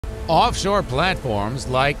Offshore platforms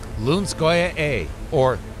like lunskoye-a,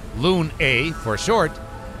 or Lun-A for short,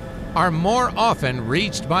 are more often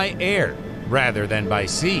reached by air rather than by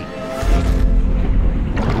sea.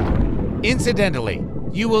 Incidentally,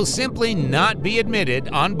 you will simply not be admitted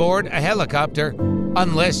on board a helicopter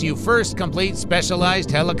unless you first complete specialized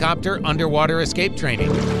helicopter underwater escape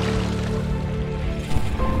training.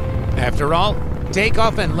 After all,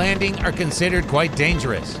 takeoff and landing are considered quite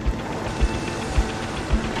dangerous.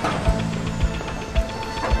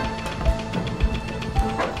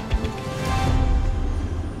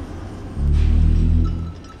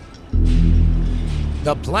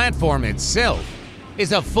 The platform itself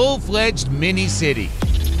is a full-fledged mini-city.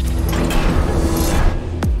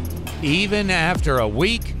 Even after a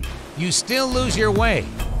week, you still lose your way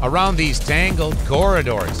around these tangled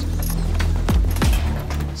corridors,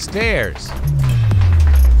 stairs,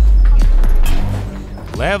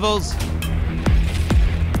 levels,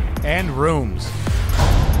 and rooms.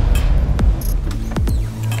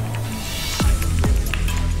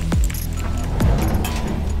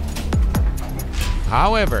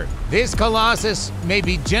 However, this colossus may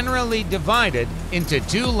be generally divided into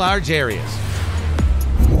two large areas: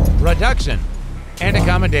 production and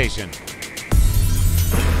accommodation.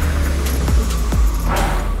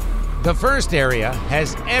 The first area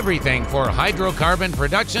has everything for hydrocarbon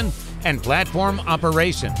production and platform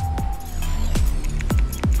operation.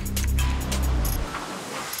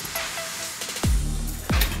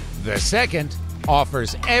 The second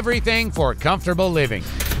offers everything for comfortable living: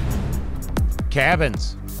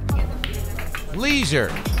 cabins, leisure,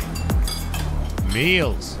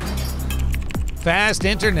 meals, fast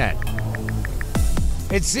internet.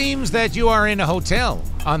 It seems that you are in a hotel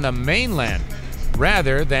on the mainland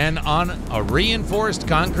rather than on a reinforced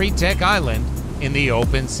concrete tech island in the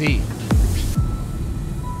open sea.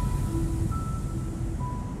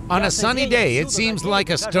 On a sunny day, it seems like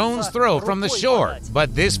a stone's throw from the shore,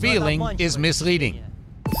 but this feeling is misleading.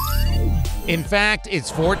 In fact, it's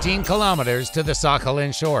 14 kilometers to the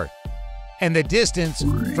Sakhalin shore, and the distance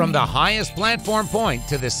from the highest platform point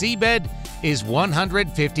to the seabed is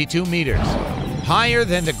 152 meters, higher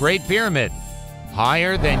than the Great Pyramid,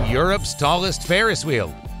 higher than Europe's tallest Ferris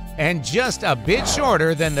wheel, and just a bit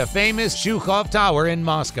shorter than the famous Shukhov Tower in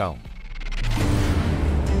Moscow.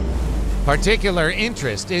 Particular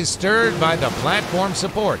interest is stirred by the platform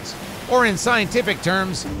supports, or in scientific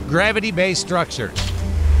terms, gravity-based structures.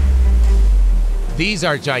 These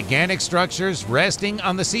are gigantic structures resting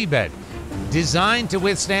on the seabed, designed to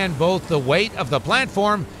withstand both the weight of the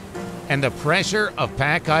platform and the pressure of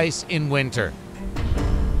pack ice in winter,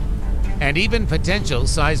 and even potential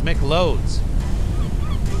seismic loads.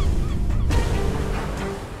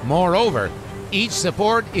 Moreover, each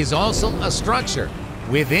support is also a structure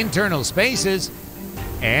with internal spaces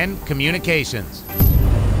and communications.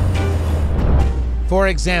 For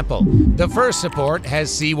example, the first support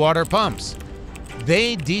has seawater pumps.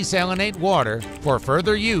 They desalinate water for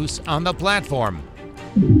further use on the platform.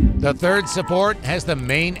 The third support has the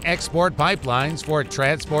main export pipelines for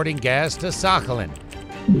transporting gas to Sakhalin.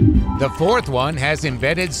 The fourth one has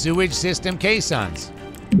embedded sewage system caissons.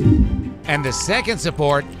 And the second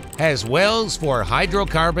support has wells for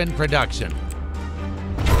hydrocarbon production.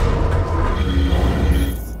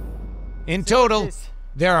 In total,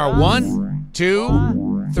 there are 1,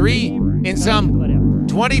 2, 3, in some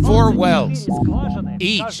 24 wells,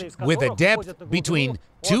 each with a depth between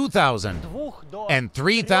 2,000 and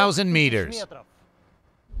 3,000 meters.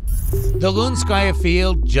 The Lunskoye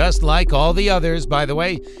field, just like all the others, by the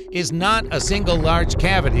way, is not a single large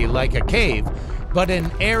cavity like a cave, but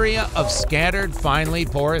an area of scattered finely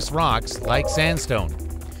porous rocks like sandstone.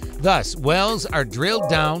 Thus, wells are drilled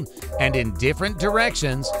down and in different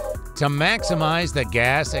directions to maximize the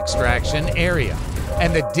gas extraction area,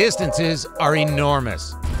 and the distances are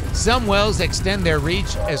enormous. Some wells extend their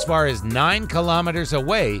reach as far as 9 kilometers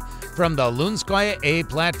away from the Lunskoye-a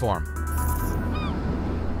platform.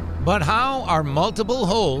 But how are multiple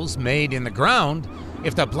holes made in the ground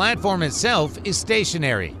if the platform itself is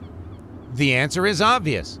stationary? The answer is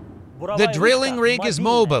obvious. The drilling rig is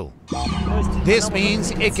mobile. This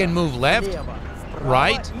means it can move left,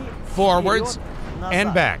 right, forwards,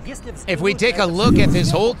 and back. If we take a look at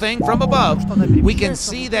this whole thing from above, we can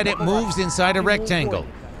see that it moves inside a rectangle.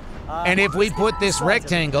 And if we put this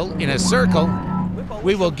rectangle in a circle,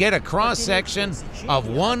 we will get a cross-section of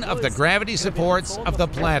one of the gravity supports of the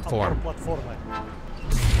platform.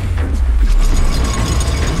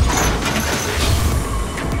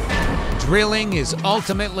 Drilling is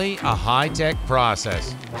ultimately a high-tech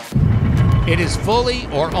process. It is fully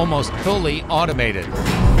or almost fully automated.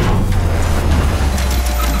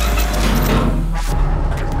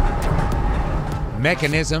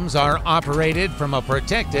 Mechanisms are operated from a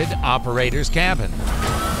protected operator's cabin.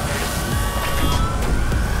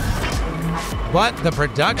 But the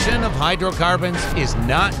production of hydrocarbons is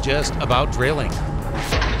not just about drilling.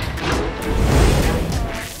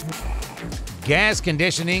 Gas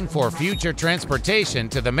conditioning for future transportation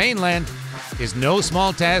to the mainland is no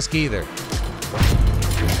small task either.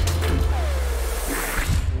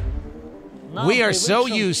 We are so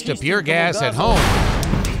used to pure gas at home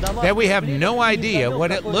that we have no idea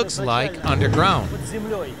what it looks like underground.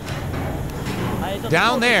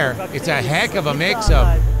 Down there, it's a heck of a mix of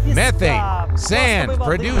methane, sand,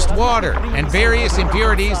 produced water, and various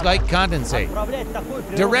impurities like condensate.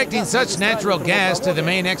 Directing such natural gas to the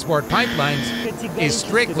main export pipelines is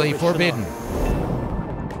strictly forbidden.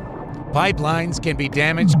 Pipelines can be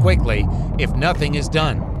damaged quickly if nothing is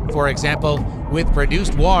done, for example, with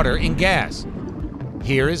produced water in gas.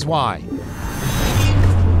 Here is why.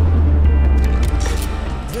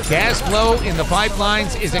 Gas flow in the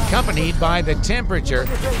pipelines is accompanied by the temperature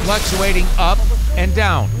fluctuating up and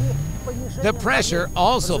down. The pressure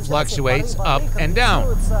also fluctuates up and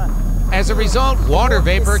down. As a result, water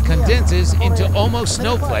vapor condenses into almost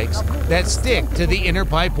snowflakes that stick to the inner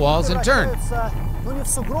pipe walls in turn.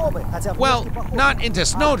 Well, not into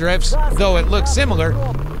snowdrifts, though it looks similar,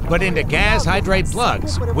 but into gas hydrate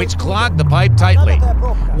plugs, which clog the pipe tightly.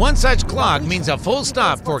 One such clog means a full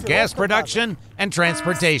stop for gas production and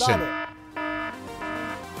transportation.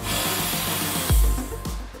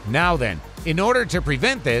 Now then, in order to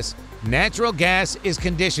prevent this, natural gas is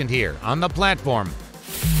conditioned here on the platform.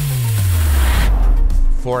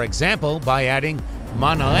 For example, by adding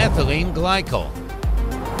monoethylene glycol,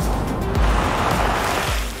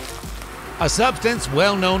 a substance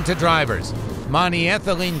well known to drivers.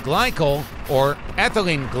 Monoethylene glycol, or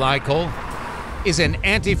ethylene glycol, is an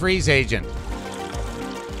antifreeze agent.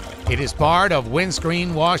 It is part of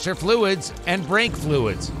windscreen washer fluids and brake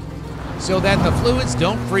fluids, so that the fluids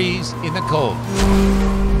don't freeze in the cold.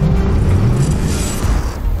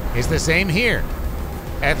 It's the same here.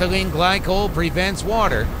 Ethylene glycol prevents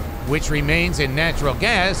water, which remains in natural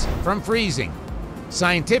gas, from freezing.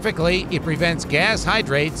 Scientifically, it prevents gas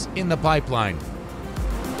hydrates in the pipeline.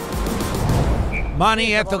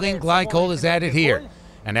 Monoethylene glycol is added here,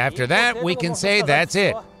 and after that, we can say that's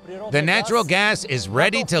it. The natural gas is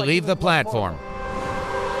ready to leave the platform.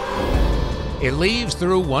 It leaves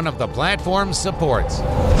through one of the platform's supports,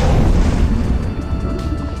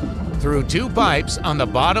 through two pipes on the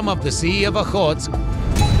bottom of the Sea of Okhotsk.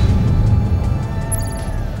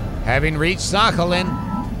 Having reached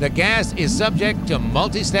Sakhalin, the gas is subject to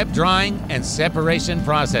multi-step drying and separation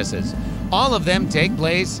processes. All of them take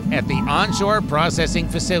place at the Onshore Processing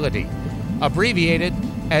Facility, abbreviated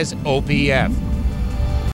as OPF.